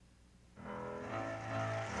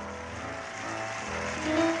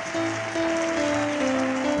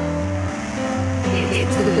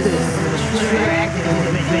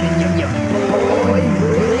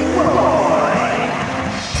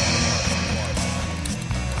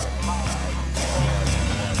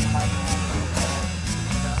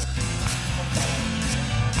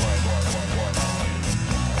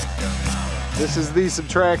This is the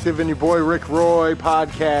Subtractive and your boy Rick Roy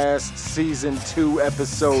podcast, season 2,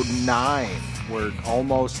 episode 9. We're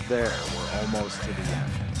almost there. We're almost to the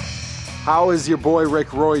end. How is your boy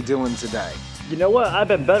Rick Roy doing today? You know what? I've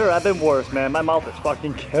been better. I've been worse, man. My mouth is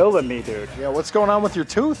fucking killing me, dude. Yeah, what's going on with your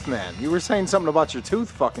tooth, man? You were saying something about your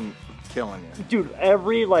tooth fucking killing you. Dude,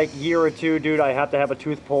 every, year or two, dude, I have to have a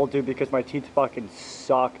tooth pulled, dude, because my teeth fucking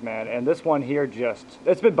suck, man. And this one here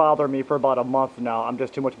it's been bothering me for about a month now. I'm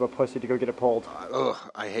just too much of a pussy to go get it pulled.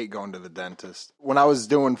 I hate going to the dentist. When I was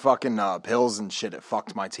doing fucking pills and shit, it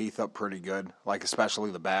fucked my teeth up pretty good,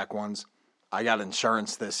 especially the back ones. I got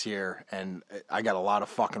insurance this year, and I got a lot of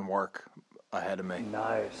fucking work ahead of me.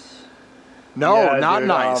 Nice. No, yeah, not dude,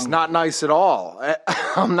 nice. Not nice at all.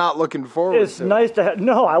 I'm not looking forward to it. It's nice to have...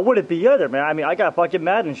 No, I wouldn't be either, man. I mean, I got fucking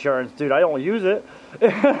mad insurance, dude. I don't use it.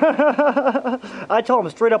 I tell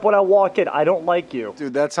them straight up when I walk in, I don't like you.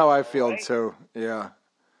 Dude, that's how I feel, too. Yeah.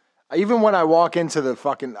 Even when I walk into the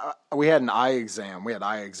fucking... we had an eye exam. We had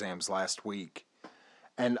eye exams last week.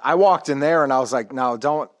 And I walked in there and I was like, no,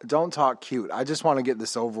 don't talk cute. I just want to get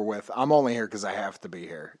this over with. I'm only here because I have to be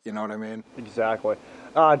here. You know what I mean? Exactly.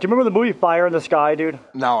 Do you remember the movie Fire in the Sky, dude?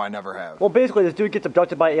 No, I never have. Well, basically, this dude gets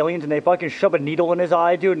abducted by aliens and they fucking shove a needle in his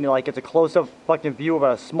eye, dude. And it's a close-up fucking view of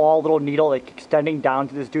a small little needle extending down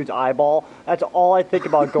to this dude's eyeball. That's all I think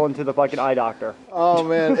about going to the fucking eye doctor. Oh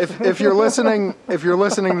man, if you're listening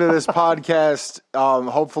to this podcast,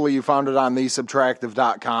 hopefully you found it on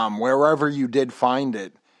thesubtractive.com. Wherever you did find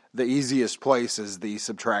it, the easiest place is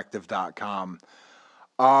thesubtractive.com.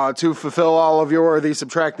 To fulfill all of your The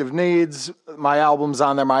Subtractive needs, my album's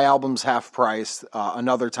on there. My album's half price.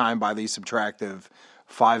 Another Time by The Subtractive,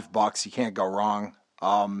 $5. You can't go wrong.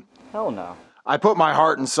 Hell no. I put my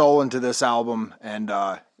heart and soul into this album, and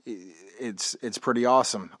it's pretty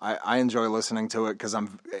awesome. I enjoy listening to it because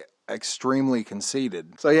I'm extremely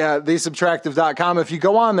conceited. So yeah, thesubtractive.com. If you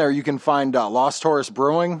go on there, you can find Lost Horse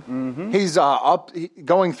Brewing. Mm-hmm. He's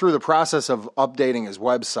going through the process of updating his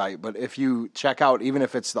website, but if you check out, even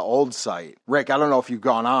if it's the old site, Rick, I don't know if you've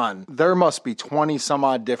gone on, there must be 20 some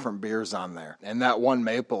odd different beers on there. And that one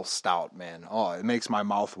maple stout, man, oh, it makes my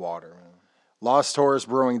mouth water.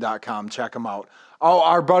 LostHorseBrewing.com, check them out. Oh,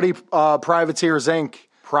 our buddy Privateers Inc.,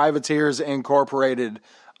 Privateers Incorporated,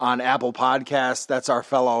 on Apple Podcasts. That's our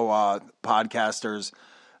fellow podcasters.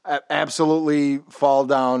 Absolutely fall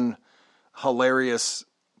down, hilarious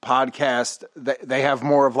podcast. They have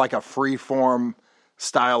more of a free-form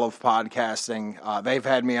style of podcasting. They've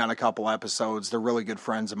had me on a couple episodes. They're really good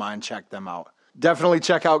friends of mine. Check them out. Definitely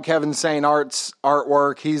check out Kevin Saint Art's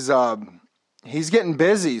artwork. He's getting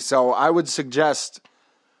busy, so I would suggest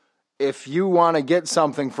if you want to get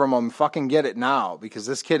something from him, fucking get it now, because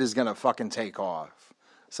this kid is going to fucking take off.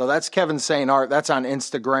 So that's Kevin Saint Art. That's on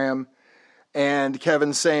Instagram. And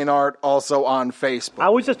Kevin Saint Art also on Facebook. I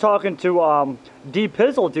was just talking to D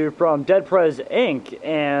Pizzle, dude, from Dead Prez Inc.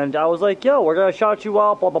 And I was like, yo, we're going to shout you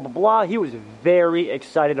out, blah, blah, blah, blah. He was very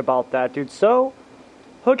excited about that, dude. So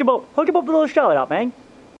hook him up with a little shout out, man.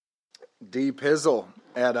 D Pizzle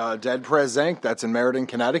at Dead Prez Inc. That's in Meriden,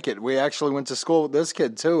 Connecticut. We actually went to school with this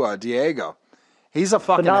kid, too, Diego. He's a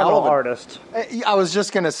fucking phenomenal hell of an artist. I was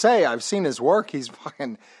just going to say, I've seen his work. He's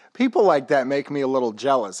fucking... People like that make me a little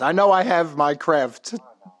jealous. I know I have my craft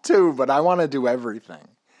too, but I want to do everything.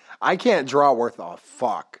 I can't draw worth a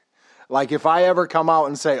fuck. If I ever come out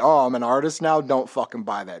and say, oh, I'm an artist now, don't fucking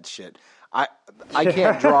buy that shit. I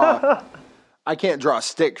can't draw... I can't draw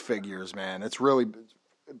stick figures, man. It's really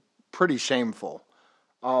pretty shameful.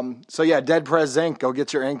 So yeah, Dead Prez Inc. Go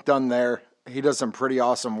get your ink done there. He does some pretty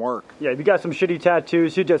awesome work. Yeah, if you got some shitty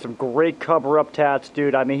tattoos, he does some great cover-up tats,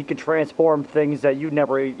 dude. I mean, he can transform things that you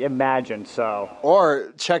never imagined, so.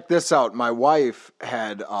 Or, check this out. My wife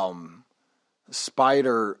had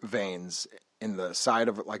spider veins in the side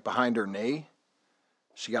of it, behind her knee.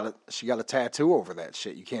 She got a tattoo over that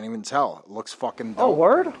shit. You can't even tell. It looks fucking dope. Oh,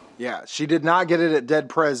 word? Yeah, she did not get it at Dead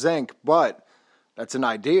Prez Inc., but... That's an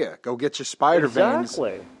idea. Go get your spider veins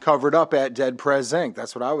covered up at Dead Prez Inc.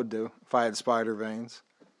 That's what I would do if I had spider veins.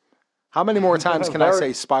 How many more times can I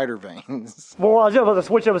say spider veins? Well, I was able to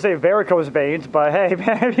switch up and say varicose veins, but hey,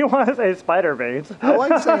 man, if you want to say spider veins. I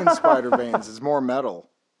like saying spider veins. It's more metal.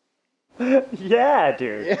 Yeah,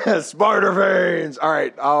 dude. Yeah, spider veins. All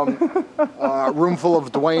right. Roomful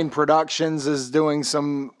of Dwayne Productions is doing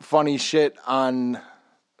some funny shit on...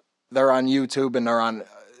 They're on YouTube and they're on...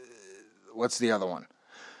 What's the other one?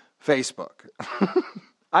 Facebook.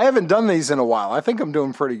 I haven't done these in a while. I think I'm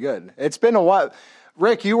doing pretty good. It's been a while.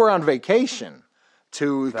 Rick, you were on vacation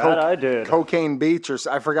to I did. Cocaine Beach, or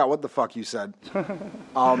I forgot what the fuck you said.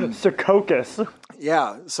 Secocas.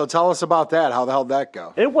 Yeah, so tell us about that. How the hell did that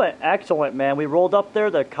go? It went excellent, man. We rolled up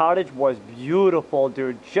there. The cottage was beautiful,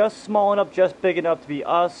 dude. Just small enough, just big enough to be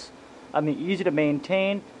us. I mean, easy to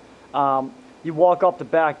maintain. You walk up the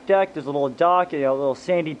back deck. There's a little dock, a little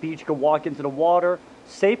sandy beach. You can walk into the water.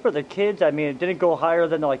 Safe for the kids. I mean, it didn't go higher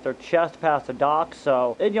than like their chest past the dock.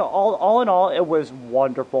 So, all in all, it was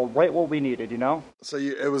wonderful. Right what we needed, So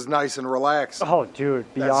it was nice and relaxed. Oh,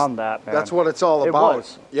 dude, beyond that, man. That's what it's all about. It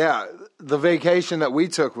was. Yeah, the vacation that we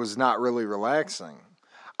took was not really relaxing.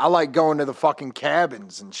 I like going to the fucking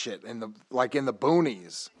cabins and shit in the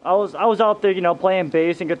boonies. I was out there, playing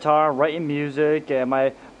bass and guitar, writing music, and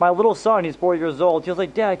my little son, he's 4 years old. He was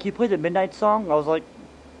like, "Dad, can you play the Midnight Song?" I was like,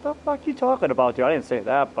 "What the fuck are you talking about, dude?" I didn't say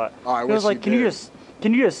that, but I he was like, "Can you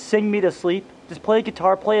just sing me to sleep? Just play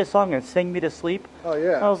guitar, play a song, and sing me to sleep?" Oh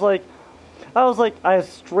yeah. I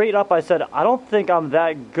straight up, I said, "I don't think I'm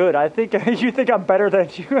that good. I think you think I'm better than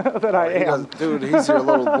I am." Dude, he's your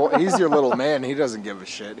little boy. He's your little man. He doesn't give a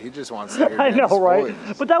shit. He just wants to hear I know, right?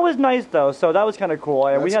 voice. But that was nice, though. So that was kind of cool.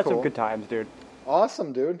 And we had cool. some good times, dude.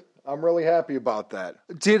 Awesome, dude. I'm really happy about that.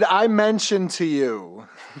 Did I mention to you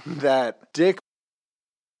that Dick...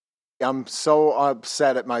 I'm so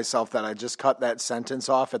upset at myself that I just cut that sentence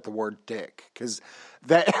off at the word dick. Because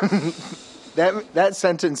that... That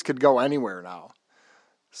sentence could go anywhere now.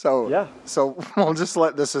 So yeah. So we'll just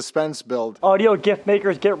let the suspense build. Audio gift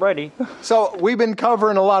makers, get ready. So we've been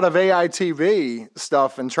covering a lot of AITV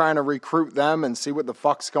stuff and trying to recruit them and see what the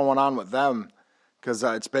fuck's going on with them, because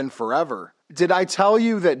it's been forever. Did I tell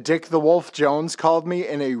you that Dick the Wolf Jones called me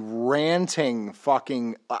in a ranting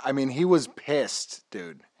fucking... I mean, he was pissed,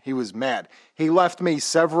 dude. He was mad. He left me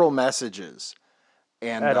several messages.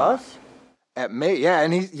 And, at us? At me, yeah,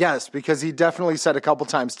 and because he definitely said a couple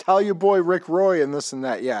times, "Tell your boy Rick Roy," and this and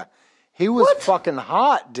that, yeah. He was fucking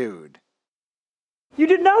hot, dude. You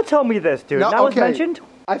did not tell me this, dude. No, that was mentioned?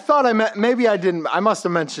 I thought maybe I didn't. I must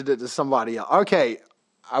have mentioned it to somebody else. Okay,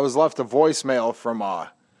 I was left a voicemail from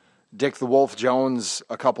Dick the Wolf Jones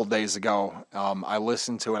a couple days ago. I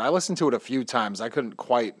listened to it. I listened to it a few times. I couldn't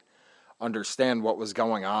quite understand what was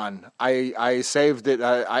going on. I saved it.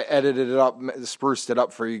 I edited it up, spruced it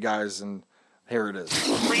up for you guys, and here it is.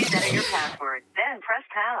 Please enter your password, then press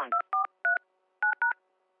pound.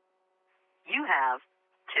 You have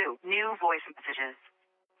 2 new voice messages.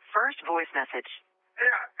 First voice message.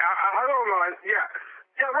 Yeah, hello, man. Yeah,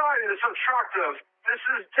 Ryan, it's Subtractive. This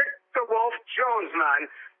is Dick the Wolf Jones, man.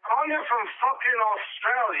 Calling you from fucking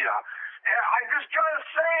Australia. I just gotta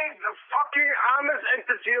say, the fucking honest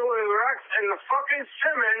interview with Rex and the fucking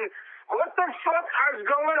Simon, what the fuck is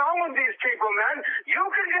going on with these people, man? You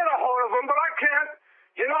can get a hold of them, but I can't.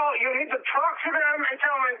 You need to talk to them and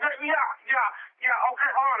tell them, okay,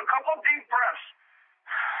 hold on, a couple deep breaths.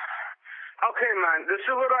 Okay, man, this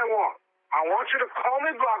is what I want. I want you to call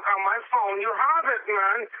me back on my phone. You have it,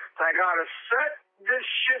 man. I gotta set this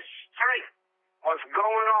shit straight. What's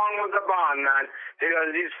going on with the bond, man? Because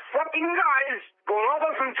these fucking guys going off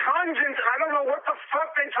on some tangents, and I don't know what the fuck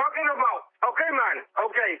they're talking about. Okay, man.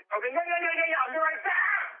 Okay. Yeah. I'll be right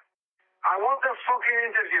back. I want the fucking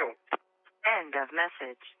interview. End of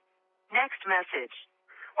message. Next message.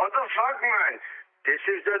 What the fuck, man? This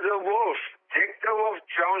is the Wolf. Dick the Wolf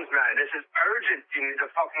Jones, man. This is urgent. You need to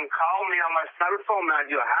fucking call me on my cell phone, man.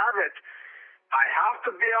 You have it. I have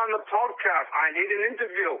to be on the podcast. I need an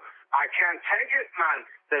interview. I can't take it, man.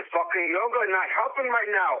 The fucking yoga not helping right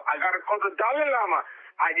now. I gotta call the Dalai Lama.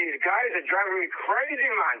 These guys are driving me crazy,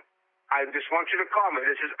 man. I just want you to call me.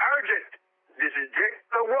 This is urgent. This is Dick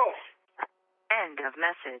the Wolf. End of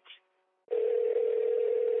message.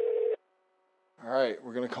 All right,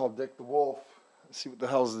 we're gonna call Dick the Wolf. Let's see what the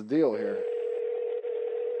hell's the deal here.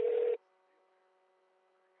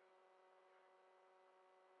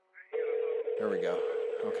 There we go.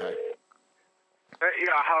 Okay.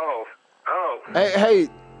 Yeah, hello. Oh. Hey,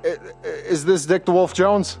 is this Dick the Wolf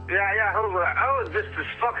Jones? Yeah, who's that? Oh, this is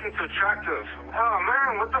fucking Subtractive. Oh,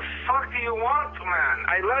 man, what the fuck do you want, man?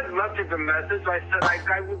 I left you the message. I said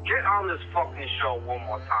I would get on this fucking show one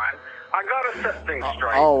more time. I gotta set things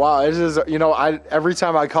straight. Oh, wow. This is, every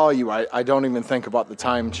time I call you, I don't even think about the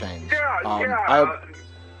time change. Yeah,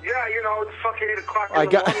 it's fucking 8 o'clock in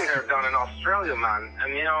the morning here down in Australia, man.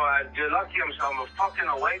 And, you're lucky I'm fucking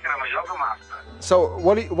awake and I'm a yoga master. So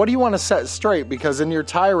what do you want to set straight? Because in your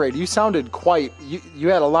tirade, you sounded you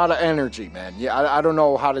had a lot of energy, man. Yeah, I don't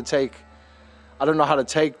know how to take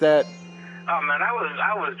that. Oh, man, I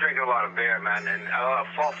was drinking a lot of beer, man, and a lot of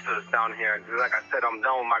Fosters down here. Like I said, I'm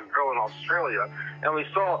down with my girl in Australia. And we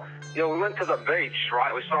saw, we went to the beach,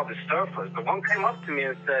 right? We saw the surfers. The one came up to me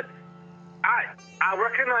and said, I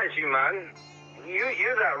recognize you, man.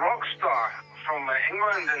 You're that rock star from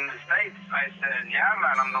England and the States. I said, yeah,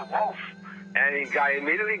 man, I'm the Wolf. And the guy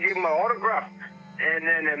immediately gave him my autograph. And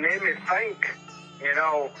then it made me think, you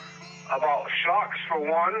know, about Sharks for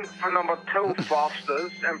one, for number two,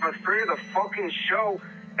 Fosters, and for three, the fucking show,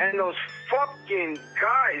 and those fucking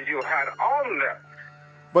guys you had on there.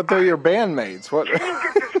 But they're your bandmates. What? Can you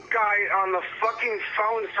get this guy on the fucking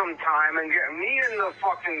phone sometime and get me in the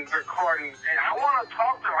fucking recording? And I want to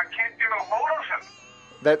talk to him. I can't get a hold of him.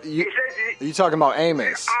 That you talking about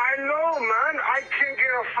Amos? I know, man. I can't get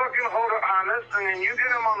a fucking hold of Honest, and then you get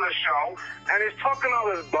him on the show, and he's talking all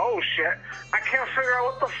this bullshit. I can't figure out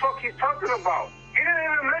what the fuck he's talking about. He didn't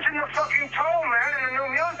even mention the fucking tone, man, in the new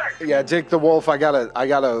music. Yeah, Dick the Wolf, I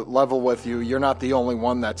gotta level with you. You're not the only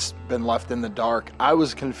one that's been left in the dark. I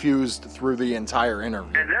was confused through the entire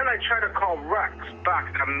interview. And then I tried to call Rex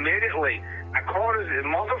back immediately. I called his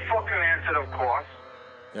motherfucking answered, of course.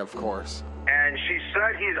 Yeah, of course. And she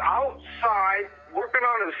said he's outside working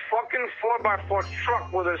on his fucking 4x4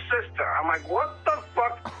 truck with his sister. I'm like, what the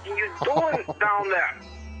fuck are you doing down there?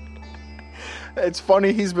 It's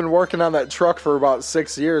funny, he's been working on that truck for about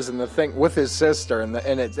 6 years, and the thing with his sister, and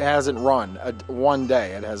it hasn't run one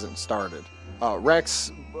day. It hasn't started.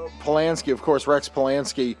 Rex Polanski, of course, Rex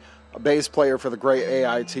Polanski, a bass player for the great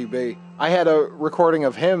AITB. I had a recording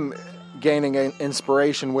of him gaining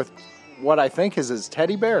inspiration with what I think is his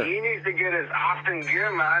teddy bear. He needs to get his Austin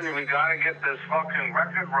gear, man, and we gotta get this fucking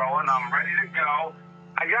record rolling. I'm ready to go.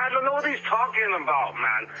 I gotta know what he's talking about,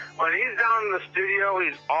 man. When he's down in the studio,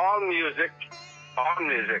 he's all music. All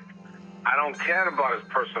music. I don't care about his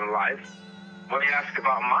personal life. When he asks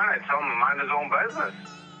about mine, I tell him to mind his own business.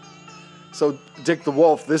 So, Dick the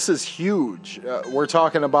Wolf, this is huge. We're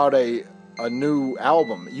talking about a new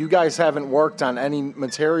album. You guys haven't worked on any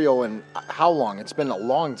material in how long? It's been a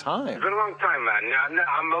long time. It's been a long time, man. Now,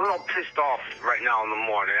 I'm a little pissed off right now in the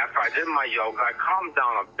morning. After I did my yoga, I calmed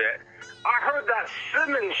down a bit. I heard that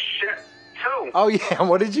Simmons shit, too. Oh, yeah.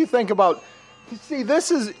 What did you think about... See,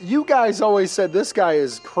 you guys always said this guy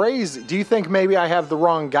is crazy. Do you think maybe I have the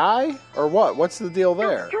wrong guy? Or what? What's the deal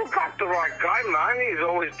there? You got the right guy, man. He's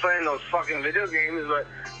always playing those fucking video games, but,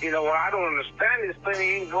 you know, what I don't understand is he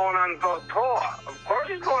ain't going on the tour. Of course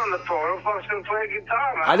he's going on the tour. He'll fucking play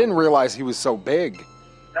guitar, man. I didn't realize he was so big.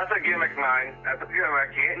 That's a gimmick, man. That's a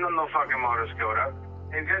gimmick. He ain't on no fucking motor scooter.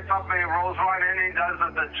 He gets up and he rolls right in, he does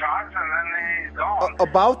the charts, and then he's gone.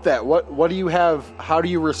 About that, what do you have, how do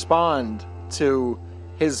you respond to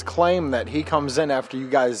his claim that he comes in after you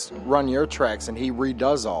guys run your tracks and he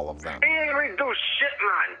redoes all of them? He ain't redo shit,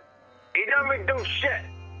 man. He doesn't redo shit.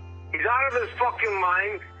 He's out of his fucking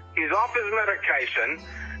mind. He's off his medication.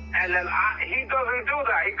 And then he doesn't do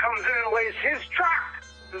that. He comes in and lays his track.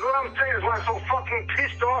 This is what I'm saying. Is why I'm so fucking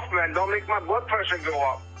pissed off, man. Don't make my blood pressure go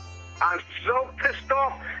up. I'm so pissed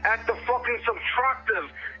off at the fucking Subtractive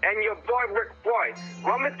and your boy Rick Boy.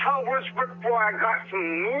 Let me tell where's Rick Boy. I got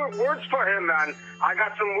some new words for him, man. I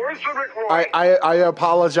got some words for Rick Boy. I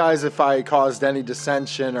apologize if I caused any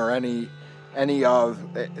dissension or any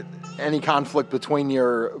conflict between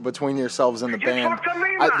yourselves and the band. You talk to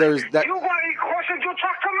me, man. There's that. You got any questions? You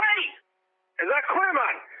talk to me. Is that clear,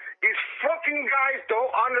 man? These fucking guys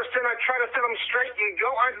don't understand. I try to set them straight. You go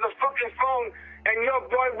onto the fucking phone. And your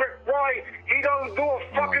boy Rick Roy, he don't do a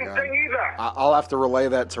fucking thing either. I'll have to relay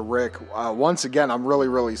that to Rick. Once again, I'm really,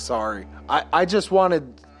 really sorry. I just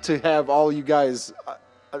wanted to have all you guys...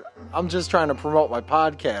 I'm just trying to promote my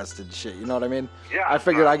podcast and shit, you know what I mean? Yeah. I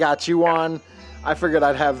figured I got you on. I figured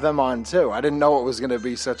I'd have them on, too. I didn't know it was going to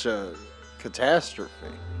be such a catastrophe.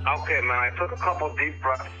 Okay, man, I took a couple deep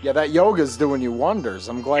breaths. Yeah, that yoga's doing you wonders.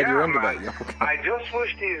 I'm glad you're into that yoga. I just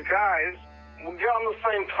wish these guys... we'll get on the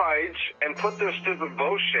same page and put their stupid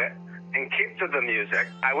bullshit and keep to the music.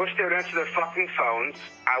 I wish they would answer their fucking phones.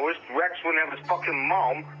 I wish Rex wouldn't have his fucking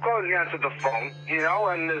mom go and answer the phone, you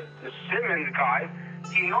know, and the Simmons guy,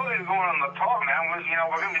 he knows he's going on the tour, man.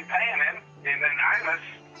 We're going to be paying him. And then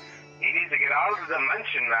he needs to get out of the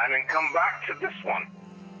dimension, man, and come back to this one.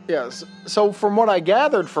 Yes. So from what I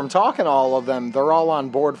gathered from talking to all of them, they're all on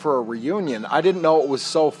board for a reunion. I didn't know it was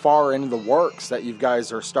so far into the works that you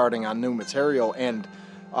guys are starting on new material, and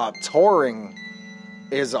touring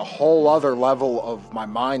is a whole other level of my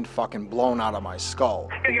mind fucking blown out of my skull.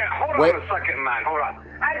 Yeah, hold on a second, man. Hold on.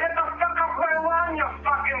 Hey, get the fuck up where you are, you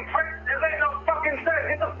fucking prick. This ain't no fucking thing.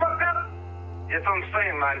 Get the fuck up. That's what I'm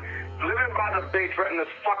saying, man. Living by the beach right in this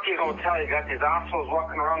fucking hotel, you got these assholes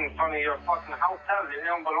walking around in front of your fucking hotel. You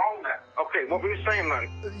don't belong there. Okay, what were you saying, man?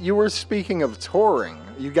 You were speaking of touring.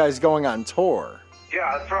 You guys going on tour.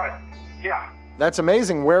 Yeah, that's right. Yeah. That's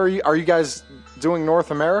amazing. Where are you guys doing North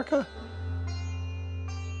America?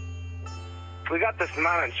 we got this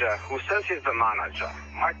manager who says he's the manager,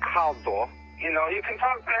 Mike Caldor. You know, you can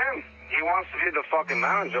talk to him. He wants to be the fucking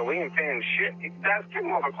manager. We ain't paying shit. Ask him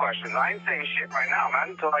more questions. I ain't saying shit right now,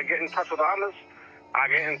 man, until I get in touch with Anders, I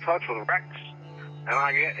get in touch with Rex, and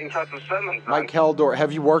I get in touch with Simmons. Mike Caldor.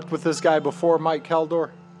 Have you worked with this guy before, Mike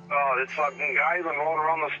Caldor? Oh, this fucking guy's been rolling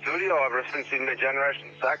around the studio ever since he made Generation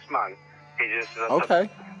Sex, man. He just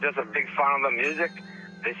just a big fan of the music.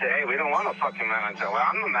 They say, hey, we don't want a fucking manager. Well,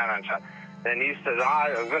 I'm the manager. And he says,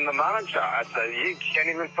 I've been the manager. I said, you can't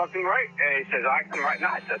even fucking write. And he says, I can write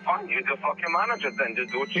now. I said, fine, you're the fucking manager then.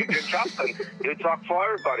 Just do what you get job and you talk for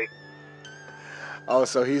everybody. Oh,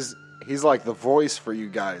 so he's like the voice for you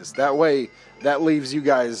guys. That way, that leaves you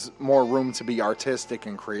guys more room to be artistic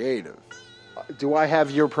and creative. Do I have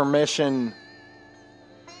your permission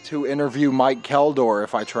to interview Mike Caldor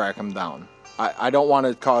if I track him down? I don't want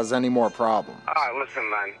to cause any more problems. All right, listen,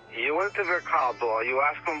 man. You interview Caldor. You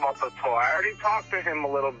ask him about the tour. I already talked to him a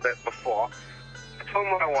little bit before. I told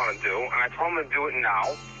him what I want to do, and I told him to do it now.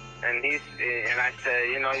 And I said,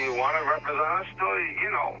 you know, you want to represent us still?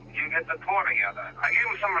 You know, you get the tour together. I gave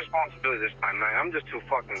him some responsibility this time, man. I'm just too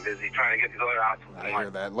fucking busy trying to get these other assholes. I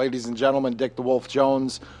hear that. Ladies and gentlemen, Dick the Wolf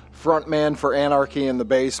Jones, frontman for Anarchy in the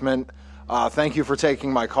Basement. Thank you for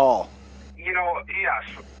taking my call. You know, yes,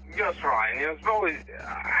 Ryan. You know, it's always,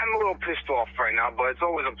 I'm a little pissed off right now, but it's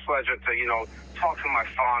always a pleasure to, you know, talk to my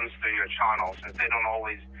fans through your channel since they don't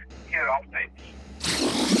always hear updates.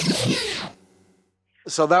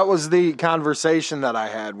 So that was the conversation that I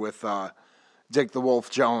had with Dick the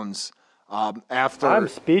Wolf Jones. After I'm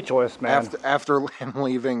speechless, man. After him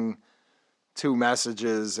leaving 2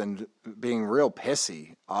 messages and being real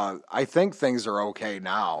pissy, I think things are okay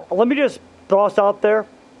now. Let me just throw us out there.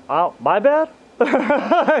 My bad.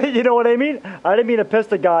 You know what I mean? I didn't mean to piss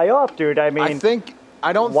the guy off, dude. I mean,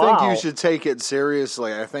 I don't think you should take it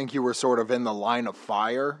seriously. I think you were sort of in the line of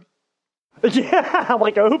fire. Yeah,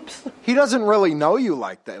 like, oops. He doesn't really know you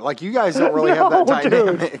like that. Like, you guys don't really have that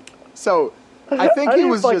dynamic. Dude. So I think he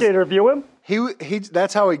was just interview him. He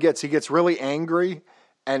that's how he gets. He gets really angry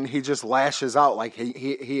and he just lashes out, like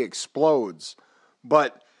he explodes.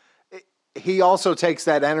 But he also takes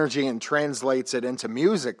that energy and translates it into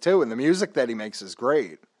music too, and the music that he makes is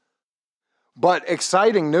great. But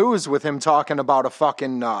exciting news with him talking about a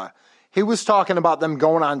fucking he was talking about them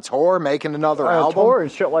going on tour, making another album. Tour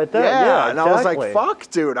and shit like that. Yeah, and exactly. I was like,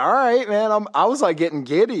 fuck, dude, all right, man. I was like getting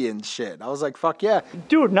giddy and shit. I was like, fuck yeah.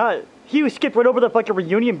 Dude, he skipped right over the fucking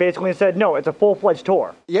reunion basically and said, no, it's a full-fledged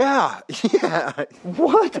tour. Yeah.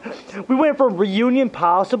 What? We went from reunion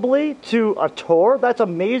possibly to a tour? That's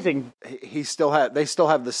amazing. They still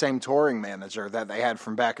have the same touring manager that they had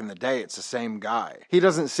from back in the day. It's the same guy. He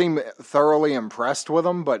doesn't seem thoroughly impressed with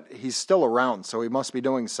them, but he's still around, so he must be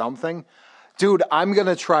doing something. Dude, I'm going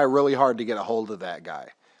to try really hard to get a hold of that guy.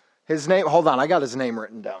 His name, hold on, I got his name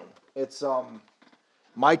written down. It's,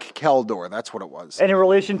 Mike Caldor, that's what it was. And in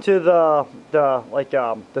relation to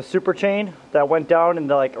the super chain that went down in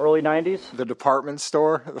the early 90s? The department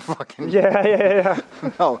store? The fucking Yeah.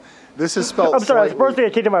 No, this is spelled I'm sorry, that's the first thing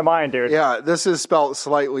that came to my mind, dude. Yeah, this is spelled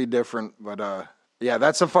slightly different, but yeah,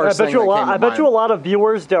 that's the first thing that came to mind. I bet you a lot of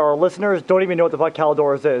viewers or listeners don't even know what the fuck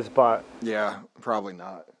Caldor's is, but yeah, probably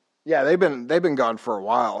not. Yeah, they've been gone for a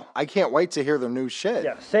while. I can't wait to hear their new shit.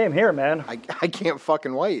 Yeah, same here, man. I can't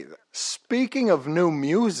fucking wait. Speaking of new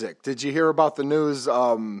music, did you hear about the news?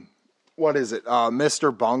 What is it?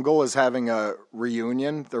 Mr. Bungle is having a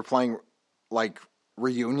reunion. They're playing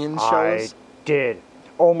reunion shows. I did.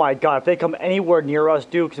 Oh my god! If they come anywhere near us,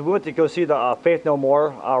 dude, because we went to go see the Faith No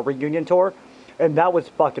More reunion tour, and that was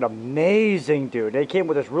fucking amazing, dude. They came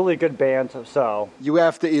with this really good band. So you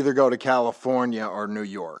have to either go to California or New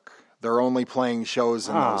York. They're only playing shows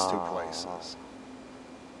in those 2 places.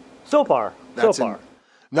 So far.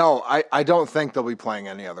 No, I don't think they'll be playing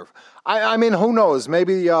any other. I mean, who knows?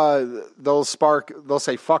 Maybe they'll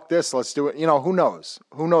say, fuck this, let's do it. You know, who knows?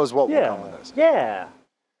 Who knows what will come of this? Yeah.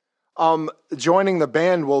 Joining the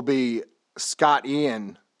band will be Scott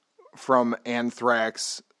Ian from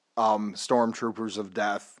Anthrax, Stormtroopers of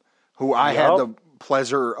Death, who I had the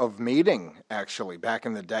pleasure of meeting, actually, back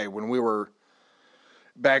in the day when we were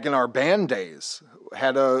back in our band days.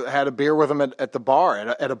 Had a beer with him at the bar,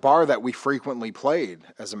 at a bar that we frequently played,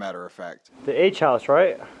 as a matter of fact. The H House,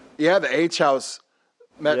 right? Yeah, the H House.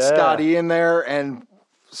 Met Scott Ian there and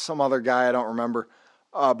some other guy, I don't remember.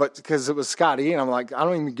 But because it was Scott Ian, I'm like, I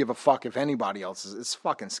don't even give a fuck if anybody else is. It's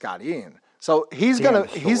fucking Scott Ian. So he's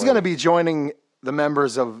gonna be joining the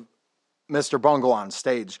members of Mr. Bungle on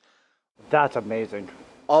stage. That's amazing.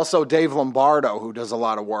 Also, Dave Lombardo, who does a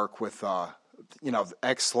lot of work with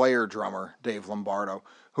ex-Slayer drummer, Dave Lombardo,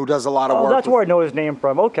 who does a lot of work. Oh, that's where I know his name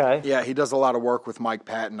from. Okay. Yeah, he does a lot of work with Mike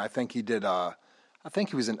Patton. I think he did, I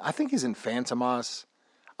think he's in Phantomas.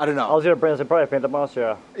 I don't know. I was going to bring this in probably Phantomas,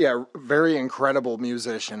 yeah. Yeah, very incredible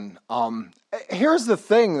musician. Here's the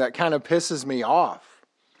thing that kind of pisses me off.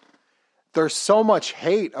 There's so much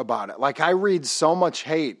hate about it. Like, I read so much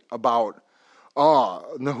hate about,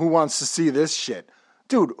 who wants to see this shit?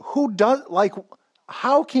 Dude, who does, like,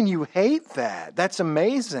 how can you hate that? That's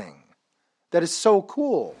amazing. That is so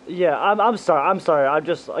cool. Yeah, I'm sorry. I'm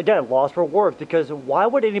just, again, lost for words, because why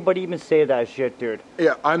would anybody even say that shit, dude?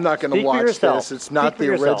 Yeah, I'm not going to watch this. It's not the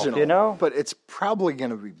original. You know? But it's probably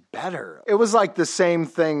going to be better. It was like the same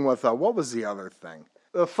thing with, what was the other thing?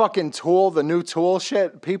 The fucking Tool, the new Tool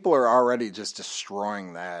shit. People are already just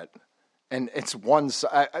destroying that. And it's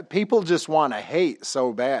people just want to hate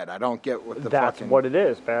so bad. I don't get what That's what it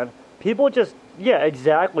is, man. People just, yeah,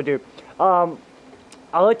 exactly, dude. I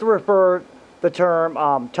like to refer the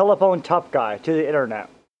term telephone tough guy to the internet.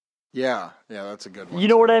 Yeah, that's a good one. You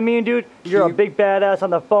know what I mean, dude? You're a big badass on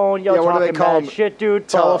the phone, talking mad shit, dude.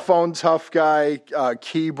 Telephone tough guy,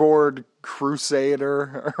 keyboard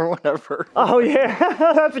crusader, or whatever. Oh, yeah,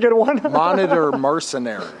 that's a good one. Monitor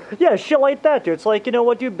mercenary. Yeah, shit like that, dude. It's like, you know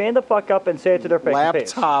what, dude? Man the fuck up and say it to their face.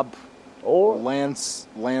 Laptop or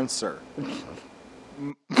Lancer.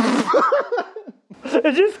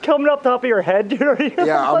 Is this coming up top of your head, dude?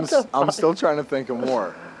 Yeah, I'm still trying to think of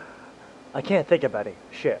more. I can't think of any.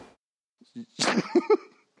 Shit.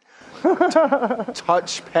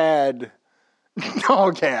 Touchpad.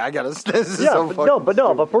 Okay, I gotta. This is so fucking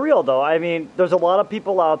but for real though, I mean, there's a lot of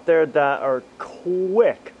people out there that are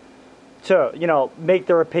quick to, make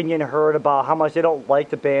their opinion heard about how much they don't like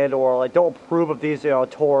the band or like don't approve of these,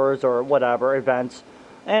 tours or whatever events.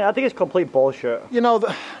 And I think it's complete bullshit.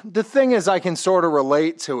 The thing is, I can sort of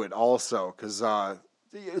relate to it also, because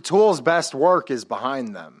Tool's best work is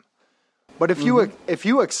behind them. But if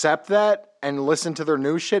you accept that and listen to their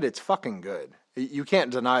new shit, it's fucking good. You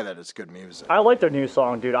can't deny that it's good music. I like their new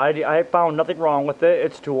song, dude. I found nothing wrong with it.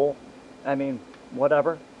 It's Tool. I mean,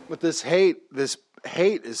 whatever. But this hate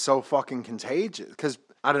is so fucking contagious, because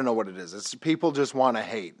I don't know what it is. It's people just want to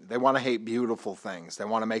hate. They want to hate beautiful things. They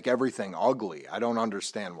want to make everything ugly. I don't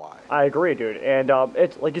understand why. I agree, dude. And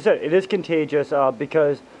it's like you said, it is contagious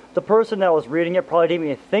because the person that was reading it probably didn't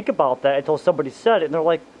even think about that until somebody said it, and they're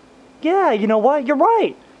like, "Yeah, you know what? You're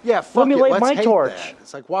right. Yeah, fuck Let me light Let's my hate torch." That.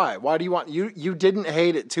 It's like, why? Why do you want you didn't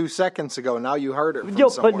hate it 2 seconds ago? Now you heard it. From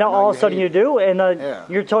but now all of a sudden you do, and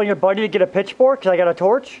you're telling your buddy to get a pitchfork because I got a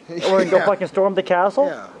torch, or go fucking storm the castle.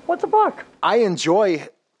 Yeah. What the fuck? I enjoy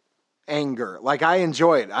anger. Like, I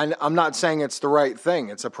enjoy it. I'm not saying it's the right thing.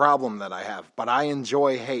 It's a problem that I have, but I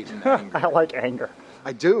enjoy hate and anger. I like anger.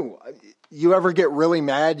 I do. You ever get really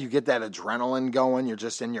mad? You get that adrenaline going. You're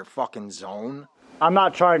just in your fucking zone. I'm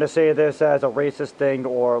not trying to say this as a racist thing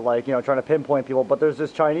or like, trying to pinpoint people, but there's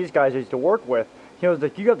this Chinese guy I used to work with. He was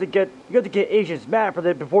like, you have to get Asians mad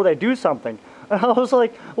before they do something. And I was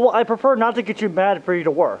like, well, I prefer not to get you mad for you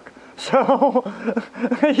to work. So,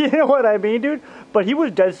 you know what I mean, dude? But he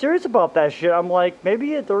was dead serious about that shit. I'm like,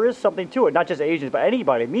 maybe there is something to it. Not just Asians, but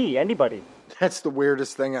anybody. That's the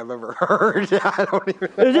weirdest thing I've ever heard. I don't even...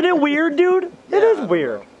 Isn't it weird, dude? Yeah, it is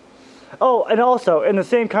weird. Oh, and also, in the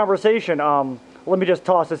same conversation, let me just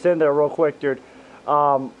toss this in there real quick, dude.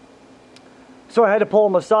 So I had to pull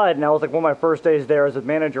him aside, and I was like one of my first days there as a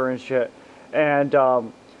manager and shit. And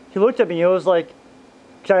he looked at me, and he was like,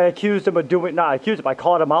 I accused him of doing, not accused him, I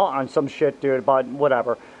called him out on some shit, dude, about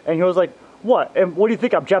whatever. And he was like, what? And what do you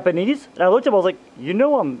think, I'm Japanese? And I looked at him, I was like,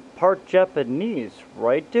 I'm part Japanese,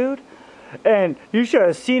 right, dude? And you should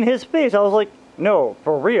have seen his face. I was like, no,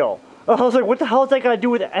 for real. I was like, what the hell is that got to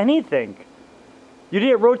do with anything? You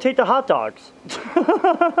didn't rotate the hot dogs.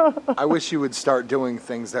 I wish you would start doing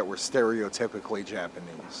things that were stereotypically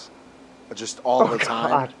Japanese. Just all the time.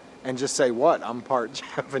 God. And just say, what? I'm part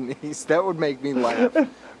Japanese. That would make me laugh.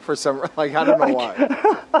 For some, like, I don't know why.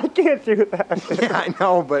 I can't do that. Yeah, I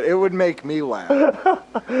know, but it would make me laugh.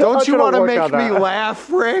 Don't you want to make me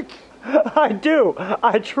laugh, Rick? I do.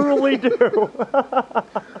 I truly do.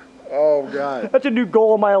 Oh, God. That's a new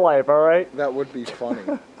goal in my life, all right? That would be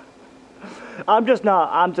funny. I'm just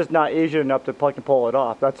not Asian enough to fucking pull it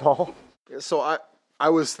off, that's all. So I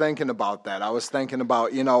was thinking about that. I was thinking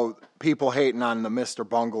about, people hating on the Mr.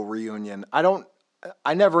 Bungle reunion.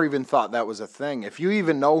 I never even thought that was a thing. If you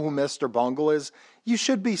even know who Mr. Bungle is, you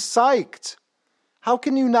should be psyched. How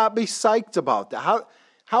can you not be psyched about that?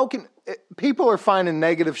 How can people are finding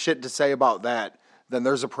negative shit to say about that? Then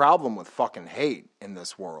there's a problem with fucking hate in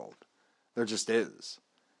this world. There just is.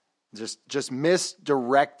 Just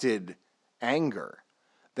misdirected anger.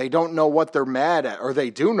 They don't know what they're mad at, or they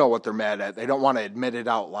do know what they're mad at. They don't want to admit it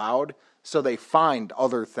out loud, so they find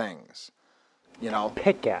other things,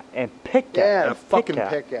 Pick at and pick at. Yeah, and fucking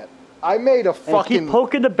pick at. I made a fucking... And keep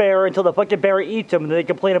poking the bear until the fucking bear eats him, and they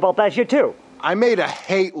complain about that shit too. I made a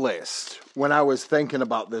hate list when I was thinking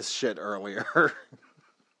about this shit earlier.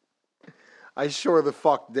 I sure the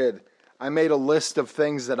fuck did. I made a list of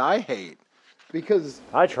things that I hate, because...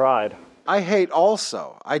 I tried. I hate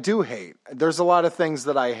also. I do hate. There's a lot of things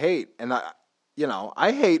that I hate, and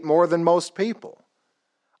I hate more than most people.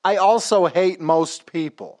 I also hate most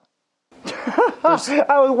people.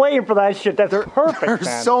 I was waiting for that shit. That's perfect, There's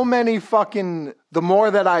man. so many fucking... The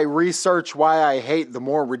more that I research why I hate, the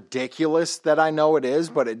more ridiculous that I know it is,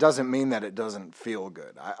 but it doesn't mean that it doesn't feel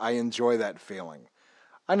good. I enjoy that feeling.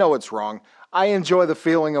 I know it's wrong. I enjoy the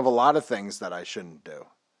feeling of a lot of things that I shouldn't do.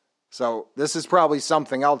 So this is probably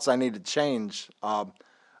something else I need to change. I'll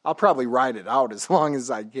probably ride it out as long as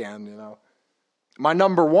I can, My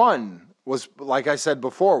number one was, like I said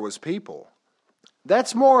before, was people.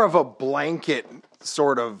 That's more of a blanket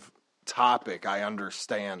sort of topic, I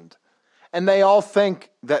understand. And they all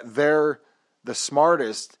think that they're the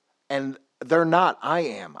smartest, and they're not. I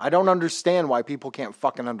am. I don't understand why people can't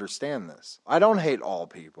fucking understand this. I don't hate all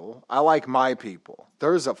people. I like my people.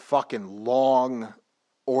 There's a fucking long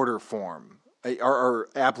order form or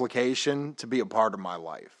application to be a part of my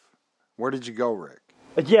life. Where did you go, Rick?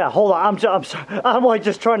 Yeah, hold on. I'm like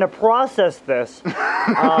just trying to process this.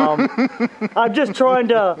 I'm just trying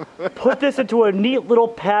to put this into a neat little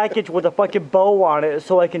package with a fucking bow on it,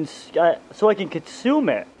 so I can consume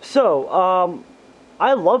it. So,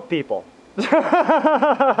 I love people.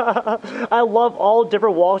 I love all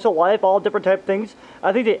different walks of life, all different type of things.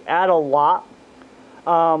 I think they add a lot.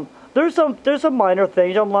 There's some minor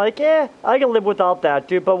things I'm like, I can live without that,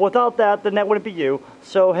 dude. But without that, then that wouldn't be you.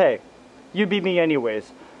 So hey. You'd be me anyways.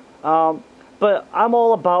 But I'm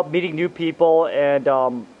all about meeting new people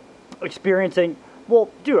and experiencing... Well,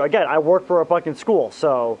 dude, again, I work for a fucking school,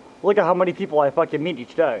 so look at how many people I fucking meet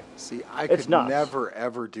each day. See, I could never,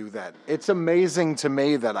 ever do that. It's amazing to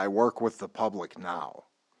me that I work with the public now.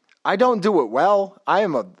 I don't do it well. I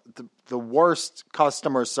am the worst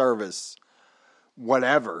customer service,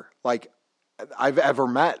 whatever, I've ever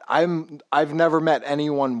met. I've never met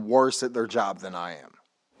anyone worse at their job than I am.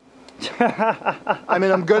 I mean,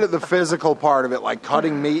 I'm good at the physical part of it, like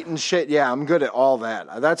cutting meat and shit. Yeah, I'm good at all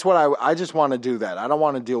that. That's what I just want to do that. I don't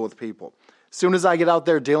want to deal with people. As soon as I get out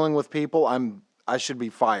there dealing with people, I should be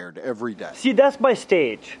fired every day. See, that's my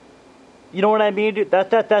stage. You know what I mean, dude?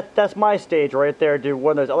 That's my stage right there, dude.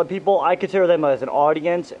 When there's other people, I consider them as an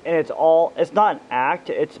audience, and it's not an act.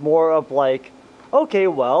 It's more of like, okay,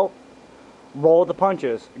 well, roll the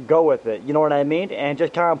punches, go with it, you know what I mean? And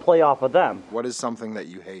just kind of play off of them. What is something that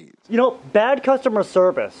you hate? Bad customer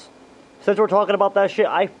service. Since we're talking about that shit,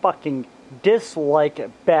 I fucking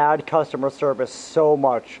dislike bad customer service so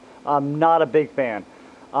much. I'm not a big fan.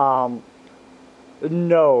 No,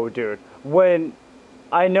 dude. When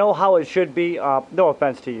I know how it should be, no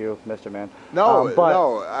offense to you, Mr. Man.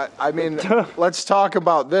 No. I mean, let's talk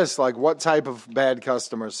about this. Like, what type of bad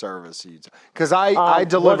customer service you? Because I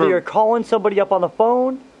deliver. Whether you're calling somebody up on the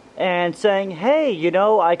phone and saying, "Hey,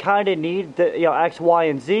 I kind of need the X, Y,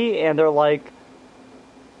 and Z," and they're like,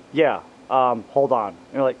 "Yeah, hold on." And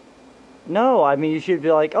you're like, "No, I mean, you should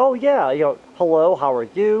be like, oh yeah, hello, how are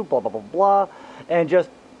you? Blah blah blah blah," and just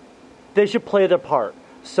they should play their part.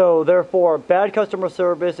 So therefore, bad customer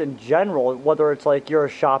service in general, whether it's like you're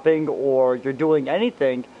shopping or you're doing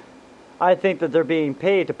anything, I think that they're being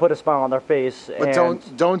paid to put a smile on their face. But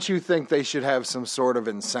don't you think they should have some sort of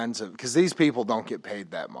incentive? Because these people don't get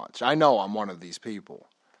paid that much. I know I'm one of these people.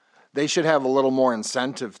 They should have a little more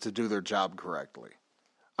incentive to do their job correctly.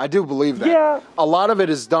 I do believe that. Yeah. A lot of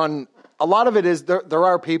it is done. A lot of it is there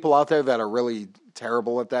are people out there that are really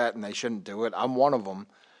terrible at that, and they shouldn't do it. I'm one of them.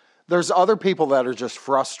 There's other people that are just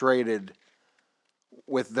frustrated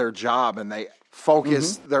with their job, and they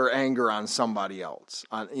focus their anger on somebody else,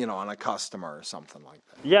 on a customer or something like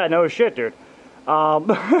that. Yeah, no shit, dude.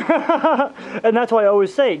 And that's why I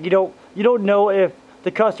always say, you don't know if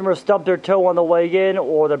the customer stubbed their toe on the way in,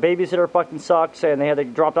 or the babysitter fucking sucks and they had to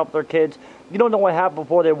drop off their kids. You don't know what happened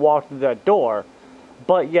before they walked through that door,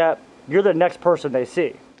 but yet you're the next person they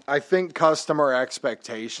see. I think customer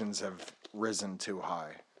expectations have risen too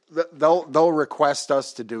high. They'll request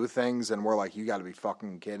us to do things, and we're like, you got to be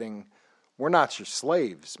fucking kidding. We're not your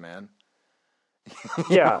slaves, man.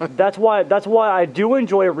 Yeah, that's why I do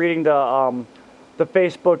enjoy reading the the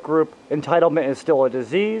Facebook group, entitlement is still a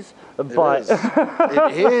disease, but...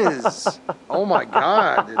 It is. Oh, my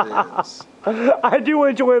God, it is. I do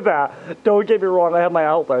enjoy that. Don't get me wrong, I have my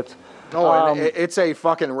outlets. No, and it's a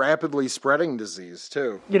fucking rapidly spreading disease,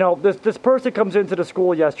 too. You know, this person comes into the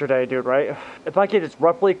school yesterday, dude, right? If I could just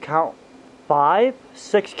roughly count 5,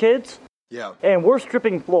 6 kids... Yeah. And we're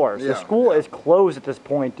stripping floors. The school is closed at this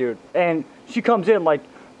point, dude. And she comes in, like,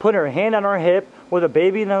 putting her hand on her hip with a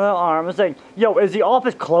baby in her arm and saying, yo, is the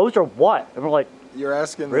office closed or what? And we're like, you're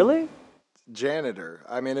asking really? Janitor.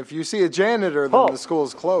 I mean, if you see a janitor, then the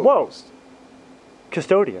school's closed. Whoa.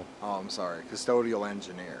 Custodian. Oh, I'm sorry. Custodial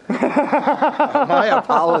engineer. My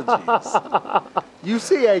apologies. You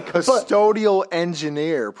see a custodial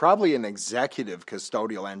engineer, probably an executive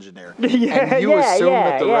custodial engineer, and you assume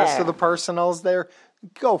that the rest of the personnel's there?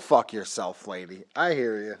 Go fuck yourself, lady. I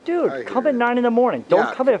hear you. Dude, come at 9 in the morning.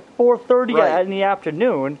 Don't come at 4:30 in the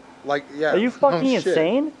afternoon. Like, yeah. Are you fucking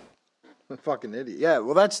insane? I'm a fucking idiot. Yeah,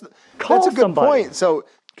 well, that's a good somebody. point. So,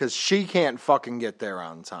 because she can't fucking get there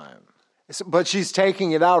on time. But she's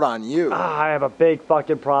taking it out on you. I have a big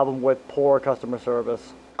fucking problem with poor customer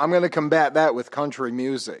service. I'm going to combat that with country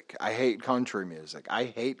music. I hate country music. I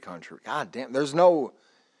hate country. God damn. There's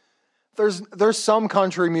some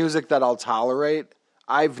country music that I'll tolerate.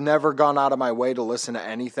 I've never gone out of my way to listen to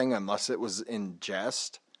anything unless it was in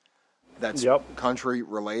jest. That's country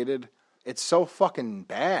related. It's so fucking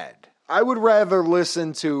bad. I would rather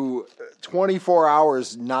listen to 24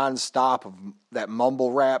 hours nonstop of that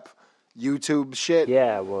mumble rap YouTube shit.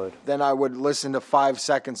 Yeah, I would. Then I would listen to 5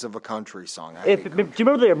 seconds of a country song. Do you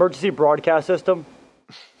remember the emergency broadcast system?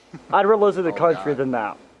 I'd rather listen to country than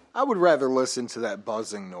that. I would rather listen to that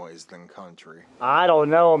buzzing noise than country. I don't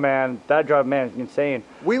know, man. That drive, man, is insane.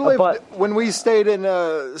 We lived, when we stayed in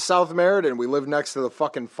South Meriden, we lived next to the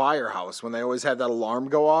fucking firehouse when they always had that alarm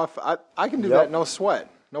go off. I can do that, no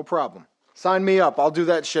sweat. No problem. Sign me up. I'll do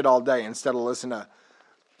that shit all day instead of listening to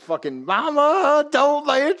fucking Mama, don't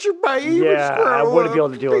let your baby grow I wouldn't be able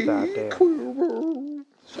to deal with that, damn.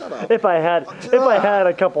 Shut up. If I had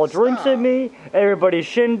a couple of drinks in me, everybody's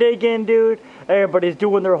shindigging, dude, everybody's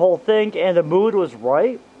doing their whole thing, and the mood was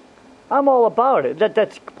right, I'm all about it.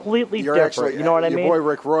 That's completely different. Actually, you know what I mean? Your boy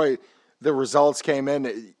Rick Roy, the results came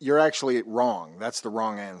in. You're actually wrong. That's the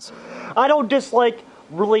wrong answer. I don't dislike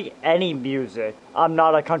really any music. I'm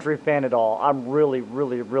not a country fan at all. I'm really,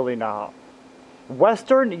 really, really not.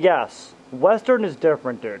 Western, yes. Western is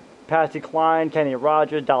different, dude. Patsy Cline, Kenny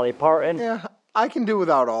Rogers, Dolly Parton. Yeah, I can do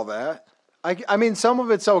without all that. I mean, some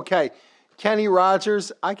of it's okay. Kenny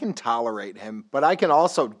Rogers, I can tolerate him, but I can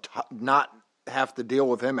also not have to deal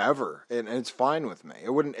with him ever, and it's fine with me. It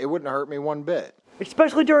wouldn't hurt me one bit.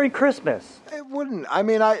 Especially during Christmas. It wouldn't. I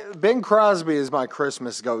mean, Bing Crosby is my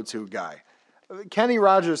Christmas go-to guy. Kenny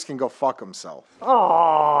Rogers can go fuck himself.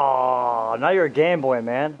 Oh, now you're a Game Boy,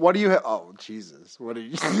 man. What do you have? Oh, Jesus. What do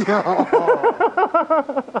you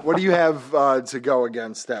What do you have to go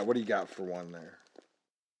against that? What do you got for one there?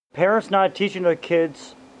 Parents not teaching their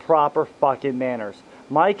kids proper fucking manners.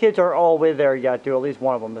 My kids aren't all the way there yet, dude. At least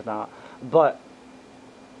one of them is not. But,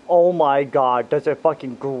 oh my God, does it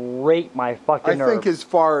fucking grate my fucking nerve. I think as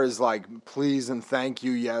far as like, please and thank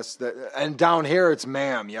you, yes. And down here it's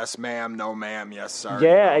ma'am, yes ma'am, no ma'am, yes sir.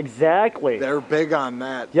 Yeah, exactly. They're big on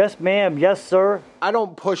that. Yes ma'am, yes sir. I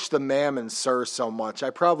don't push the ma'am and sir so much. I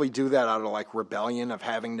probably do that out of like rebellion of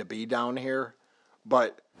having to be down here.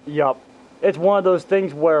 But... Yup. It's one of those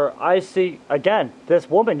things where I see, again, this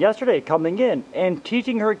woman yesterday coming in and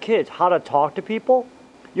teaching her kids how to talk to people.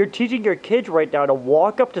 You're teaching your kids right now to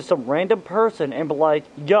walk up to some random person and be like,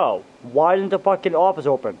 yo, why didn't the fucking office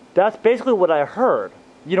open? That's basically what I heard.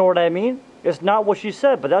 You know what I mean? It's not what she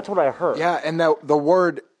said, but that's what I heard. Yeah, and the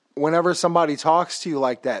word, whenever somebody talks to you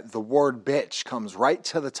like that, the word bitch comes right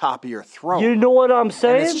to the top of your throat. You know what I'm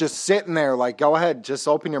saying? And it's just sitting there like, go ahead, just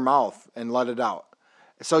open your mouth and let it out.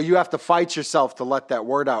 So you have to fight yourself to let that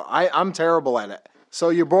word out. I'm terrible at it. So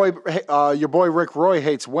your boy Rick Roy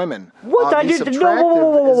hates women. What? I did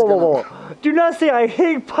no. Do not say I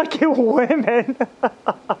hate fucking women.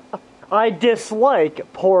 I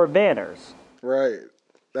dislike poor manners. Right.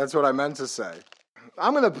 That's what I meant to say.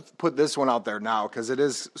 I'm going to put this one out there now because it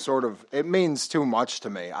is sort of, it means too much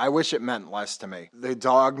to me. I wish it meant less to me. The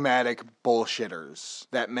dogmatic bullshitters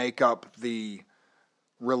that make up the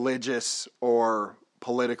religious or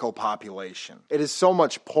political population. It is so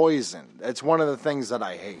much poison. It's one of the things that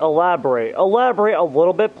I hate. Elaborate a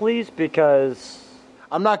little bit, please, because...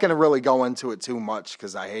 I'm not going to really go into it too much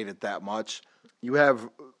because I hate it that much. You have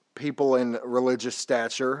people in religious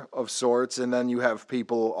stature of sorts, and then you have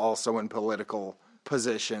people also in political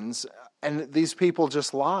positions. And these people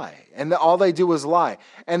just lie. And all they do is lie.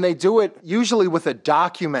 And they do it usually with a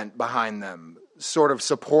document behind them, sort of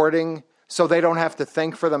supporting, so they don't have to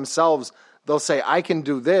think for themselves. They'll say, I can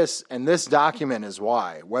do this, and this document is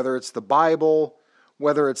why. Whether it's the Bible,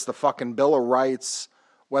 whether it's the fucking Bill of Rights,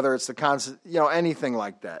 whether it's the anything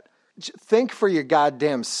like that. Think for your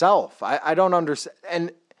goddamn self. I don't understand.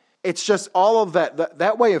 And it's just all of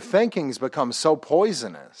that way of thinking has become so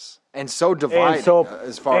poisonous and so dividing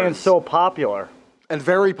and so popular. And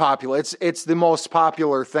very popular. It's the most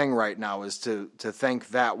popular thing right now is to think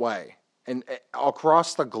that way. And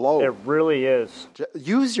across the globe. It really is.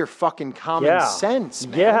 Use your fucking common sense,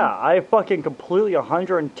 man. Yeah, I fucking completely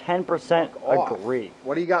 110% agree.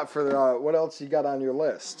 What do you got for what else you got on your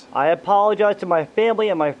list? I apologize to my family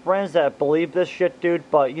and my friends that believe this shit, dude,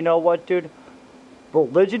 but you know what, dude?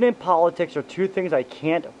 Religion and politics are two things I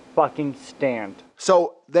can't fucking stand.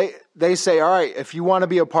 So they say, all right, if you want to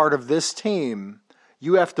be a part of this team,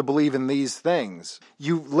 you have to believe in these things.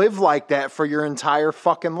 You live like that for your entire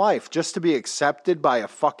fucking life just to be accepted by a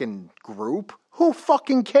fucking group? Who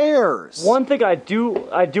fucking cares? One thing I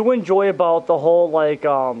do enjoy about the whole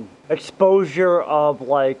exposure of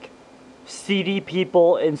seedy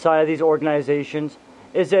people inside of these organizations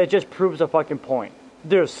is that it just proves a fucking point.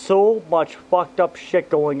 There's so much fucked up shit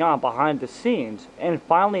going on behind the scenes, and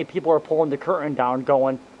finally people are pulling the curtain down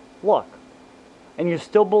going, look, and you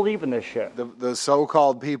still believe in this shit. The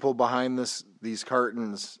so-called people behind these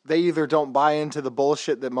curtains, they either don't buy into the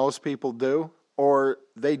bullshit that most people do, or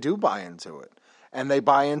they do buy into it. And they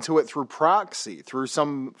buy into it through proxy, through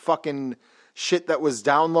some fucking shit that was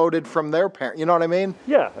downloaded from their parent. You know what I mean?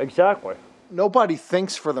 Yeah, exactly. Nobody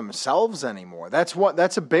thinks for themselves anymore. That's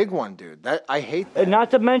a big one, dude. I hate that. And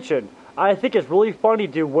not to mention, I think it's really funny,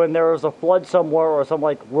 dude, when there was a flood somewhere or some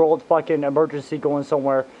world fucking emergency going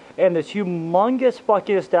somewhere, and this humongous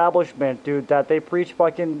fucking establishment, dude, that they preach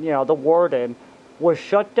fucking, the word in, was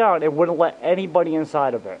shut down and wouldn't let anybody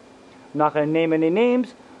inside of it. I'm not going to name any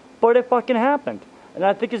names, but it fucking happened. And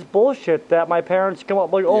I think it's bullshit that my parents come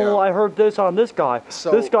up I heard this on this guy.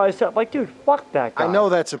 So, this guy said, dude, fuck that guy. I know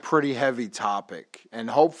that's a pretty heavy topic, and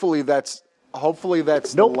hopefully that's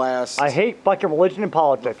the last. I hate fucking religion and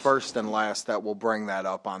politics. The first and last that will bring that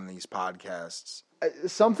up on these podcasts.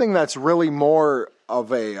 Something that's really more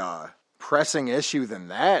of a pressing issue than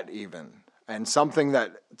that, even, and something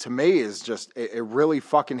that to me is just it really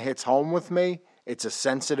fucking hits home with me. It's a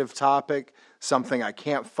sensitive topic, something I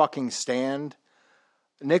can't fucking stand.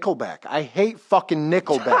 Nickelback. I hate fucking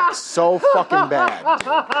Nickelback so fucking bad.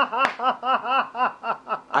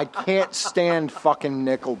 I can't stand fucking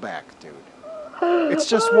Nickelback, dude. It's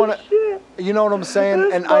just you know what I'm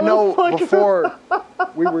saying? And I know before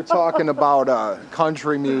we were talking about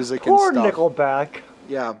country music and stuff. Poor Nickelback.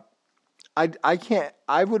 Yeah. I can't.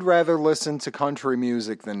 I would rather listen to country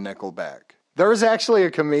music than Nickelback. There's actually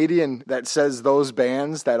a comedian that says those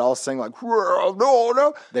bands that all sing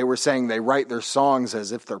no. They were saying they write their songs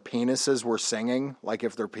as if their penises were singing, like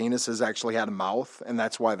if their penises actually had a mouth, and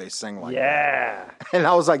that's why they sing like that. And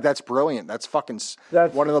I was like, that's brilliant. That's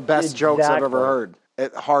one of the best jokes I've ever heard.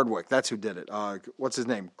 Hardwick, that's who did it. What's his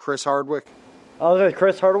name? Chris Hardwick? Oh,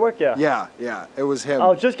 Chris Hardwick? Yeah. Yeah. It was him. I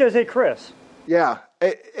was just going to say Chris. Yeah.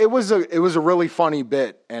 It was a really funny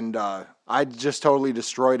bit, and I just totally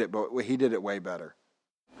destroyed it, but he did it way better.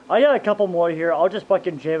 I got a couple more here. I'll just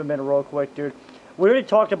fucking jam them in real quick, dude. We already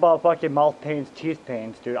talked about fucking mouth pains, teeth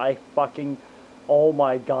pains, dude. Oh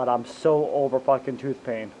my god, I'm so over fucking tooth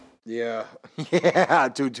pain. Yeah,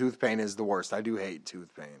 dude, tooth pain is the worst. I do hate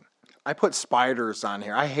tooth pain. I put spiders on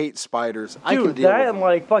here. I hate spiders. Dude, I can deal that with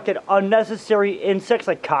and fucking unnecessary insects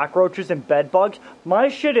like cockroaches and bed bugs. My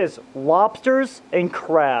shit is lobsters and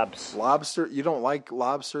crabs. Lobster? You don't like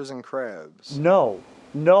lobsters and crabs? No,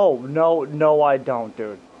 I don't,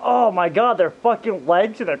 dude. Oh my god, their fucking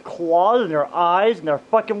legs and their claws and their eyes and their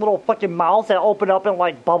fucking little fucking mouths that open up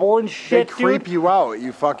and bubble and shit, They creep you out.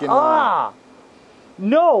 You fucking...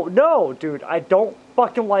 No, dude. I don't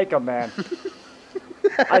fucking like them, man.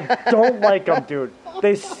 I don't like them, dude.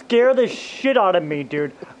 They scare the shit out of me,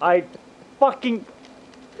 dude. I want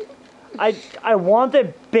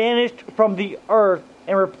them banished from the earth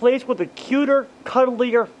and replaced with a cuter,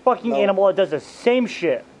 cuddlier fucking animal that does the same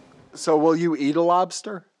shit. So will you eat a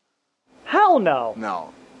lobster? Hell no.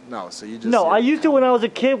 No, so you just... No, I used to when I was a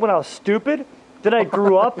kid, when I was stupid. Then I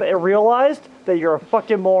grew up and realized that you're a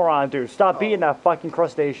fucking moron, dude. Stop eating that fucking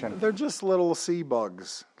crustacean. They're just little sea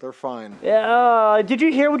bugs. They're fine. Yeah, did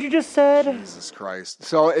you hear what you just said? Jesus Christ.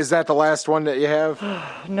 So is that the last one that you have?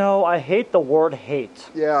 No, I hate the word hate.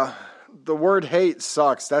 Yeah, the word hate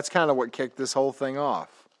sucks. That's kind of what kicked this whole thing off.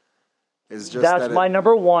 Is just That's my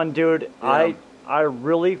number one, dude. Yeah. I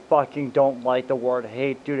really fucking don't like the word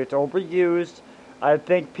hate, dude. It's overused. I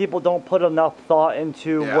think people don't put enough thought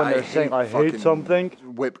into when they're saying, I hate something.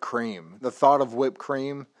 Whipped cream. The thought of whipped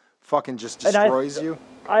cream fucking just destroys you.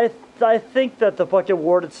 I think that the fucking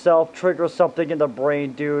word itself triggers something in the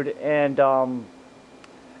brain, dude, and I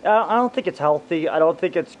don't think it's healthy. I don't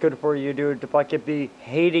think it's good for you, dude, to fucking be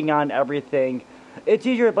hating on everything. It's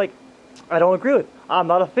easier, like, I don't agree with, I'm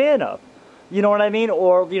not a fan of. You know what I mean?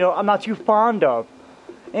 Or, I'm not too fond of.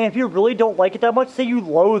 And if you really don't like it that much, say you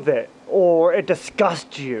loathe it, or it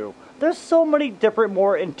disgusts you. There's so many different,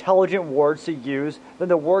 more intelligent words to use than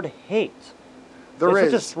the word hate. It's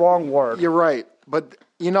such a strong word. You're right. But,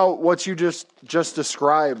 what you just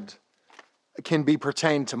described can be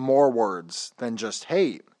pertained to more words than just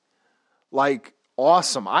hate. Like,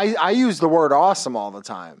 awesome. I use the word awesome all the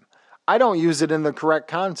time. I don't use it in the correct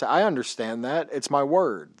context. I understand that. It's my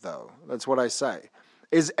word, though. That's what I say.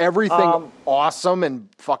 Is everything awesome and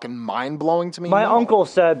fucking mind-blowing to me? My No. uncle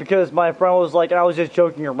said, because my friend was like, and I was just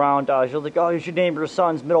joking around, she was like, oh, you should name your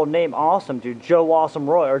son's middle name Awesome, dude. Joe Awesome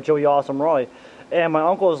Roy, or Joey Awesome Roy. And my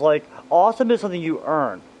uncle was like, awesome is something you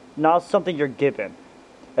earn, not something you're given.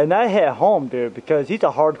 And that hit home, dude, because he's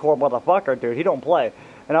a hardcore motherfucker, dude. He don't play.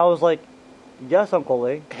 And I was like, yes, Uncle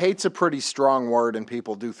Lee. Hate's a pretty strong word, and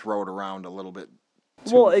people do throw it around a little bit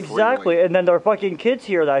too Well, exactly. freely. And then their fucking kids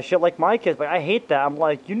hear that shit, like my kids. Like, I hate that. I'm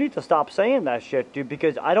like, you need to stop saying that shit, dude,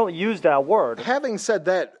 because I don't use that word. Having said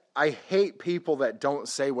that, I hate people that don't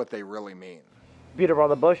say what they really mean. Beat around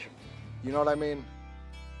the bush. You know what I mean?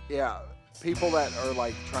 Yeah. People that are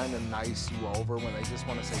like trying to nice you over when they just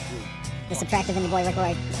want to say, dude. The Subtractive and the Boy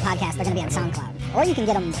Liquoroid podcast, they're going to be on SoundCloud. Or you can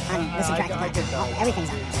get them on the Subtractive podcast. Everything's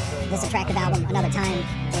on there. The Subtractive album, Another Time,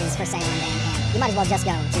 is for sale on Bandcamp. You might as well just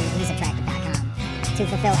go to thesubtractive.com to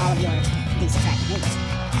fulfill all of your The Subtractive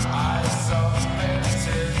needs.